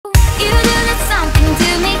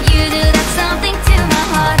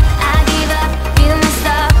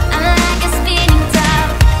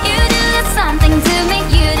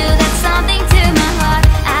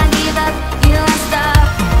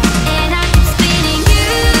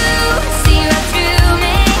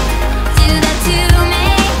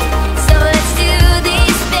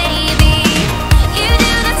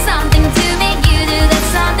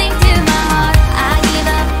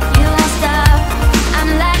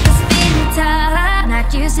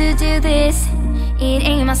used to do this, it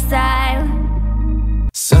ain't my style.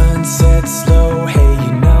 Sunset slow, hey,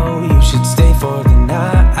 you know you should stay for the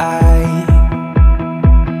night.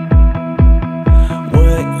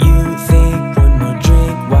 What you think? One more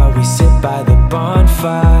drink while we sit by the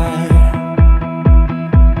bonfire.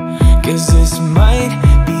 'Cause this might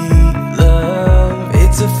be love.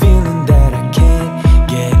 It's a feeling that I can't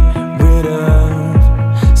get rid of.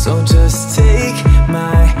 So just take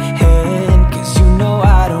my hand, 'cause you know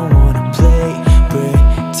I don't wanna play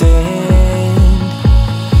pretend.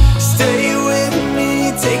 Stay with me,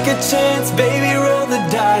 take a chance, baby, roll the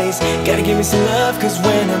dice. Gotta give me some love, 'cause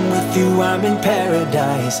when I'm with you, I'm in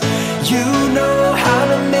paradise. You know how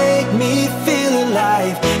to make me feel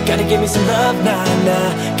alive. Gotta give me some love, nah, nah.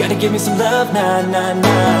 Gotta give me some love, nah, nah,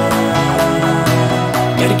 nah.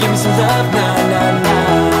 Gotta give me some love, nah, nah, nah.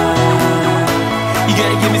 You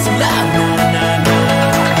gotta give me some love, nah, nah, nah.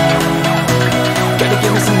 Gotta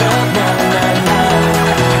give me some love, nah, nah, nah.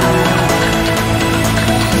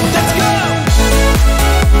 Let's go!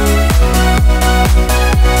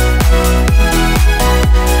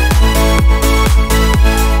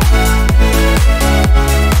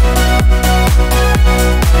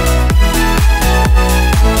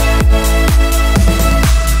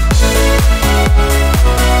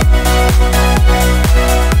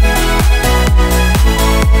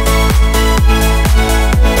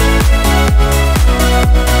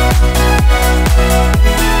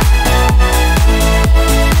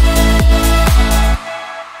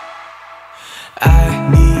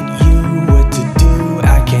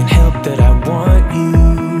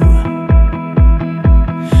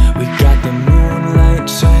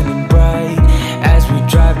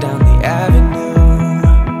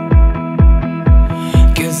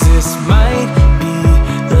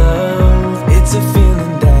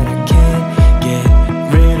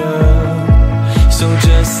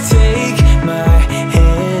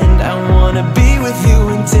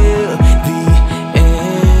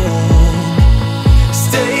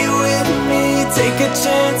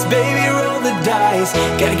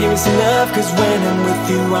 Gotta give me some love, 'cause when I'm with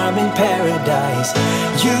you, I'm in paradise.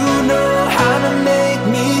 You know how to make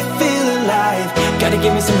me feel alive. Gotta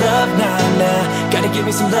give me some love, nah, nah. Gotta give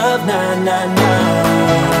me some love, nah, nah, nah.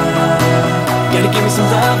 Gotta give me some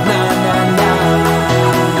love, nah, nah, nah.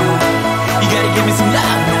 You gotta give me some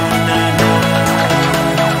love, nah, nah, nah.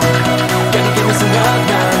 Gotta give me some love,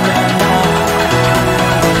 nah, nah, nah.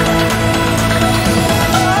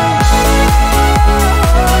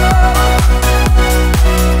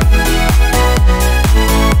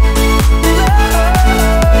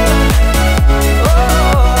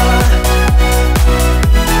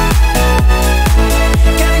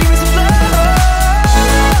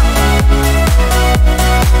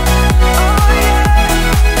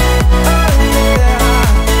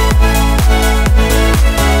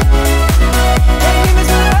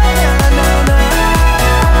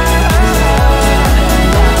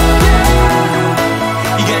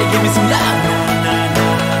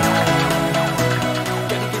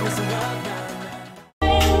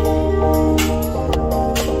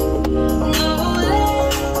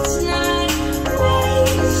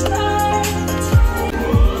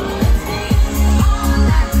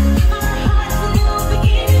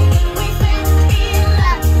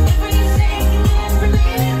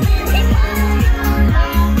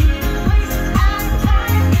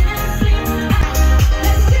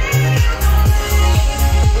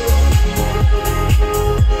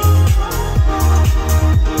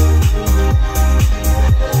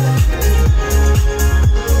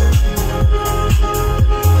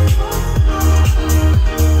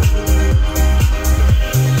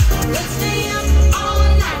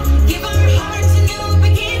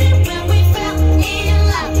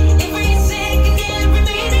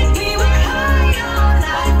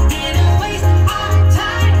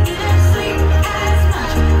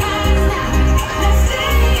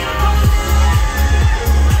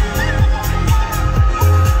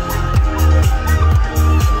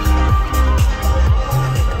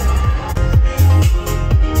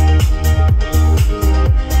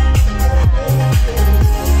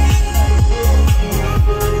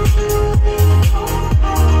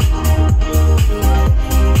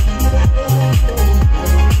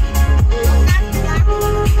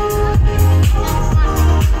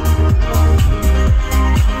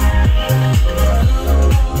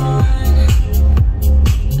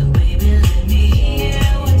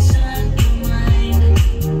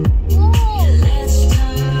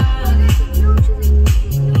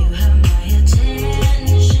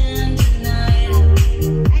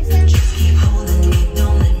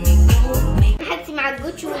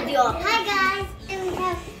 Hi guys, and we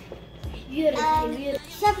have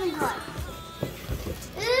shopping cart.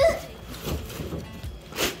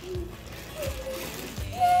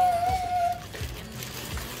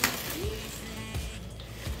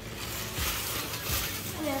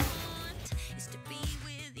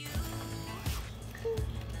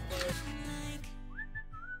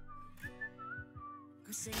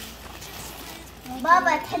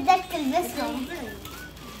 بابا تحداك تلبسهم.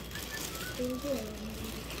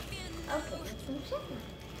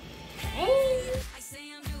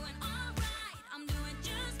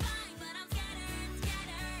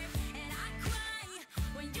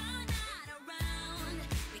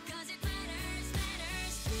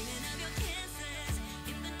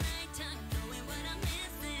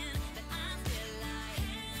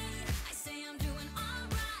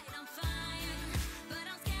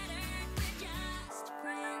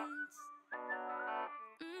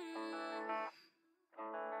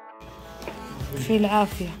 في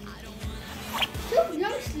العافية. شوف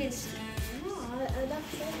لونج سليفز.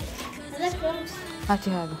 هاتي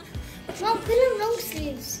هذا. مام كلهم لونج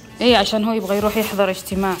سليفز. اي عشان هو يبغى يروح يحضر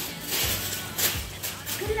اجتماع.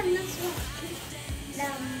 كلهم نفس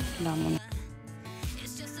لا مو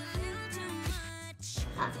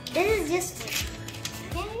This is just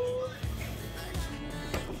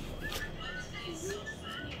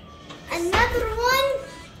another one.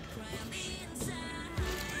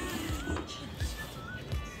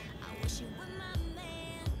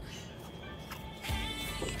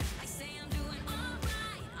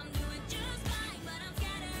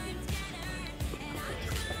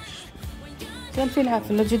 سالفي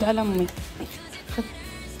العافية لا تجد على امي.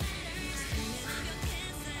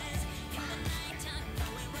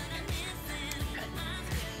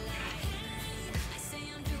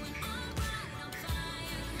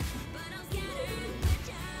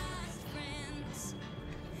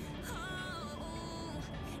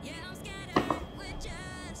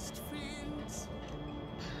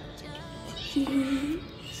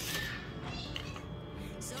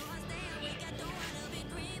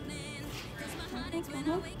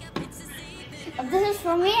 If this is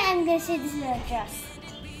for me, I'm gonna say this is a dress.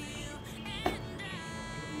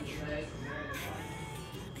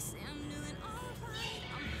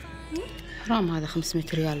 حرام هذا 500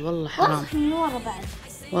 ريال والله حرام. من ورا بعد.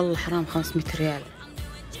 والله حرام 500 ريال.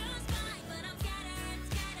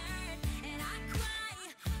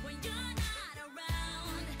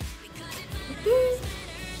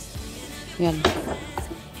 يلا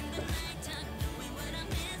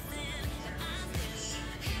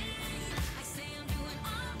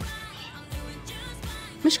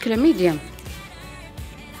مشكلة ميديم.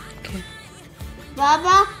 اوكي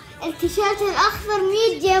بابا التيشيرت الأخضر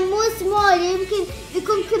ميديم مو سمول، يمكن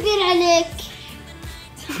يكون كبير عليك.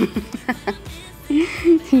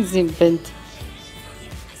 زين بنت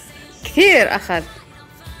كثير أخذ.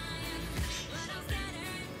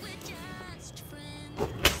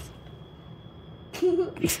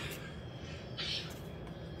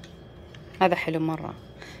 هذا حلو مرة،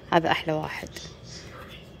 هذا أحلى واحد.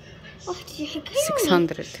 أختي حق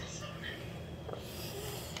 600.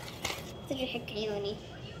 تجي حق عيوني.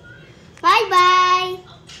 باي باي.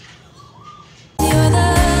 You're the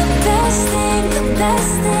best thing, the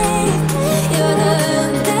best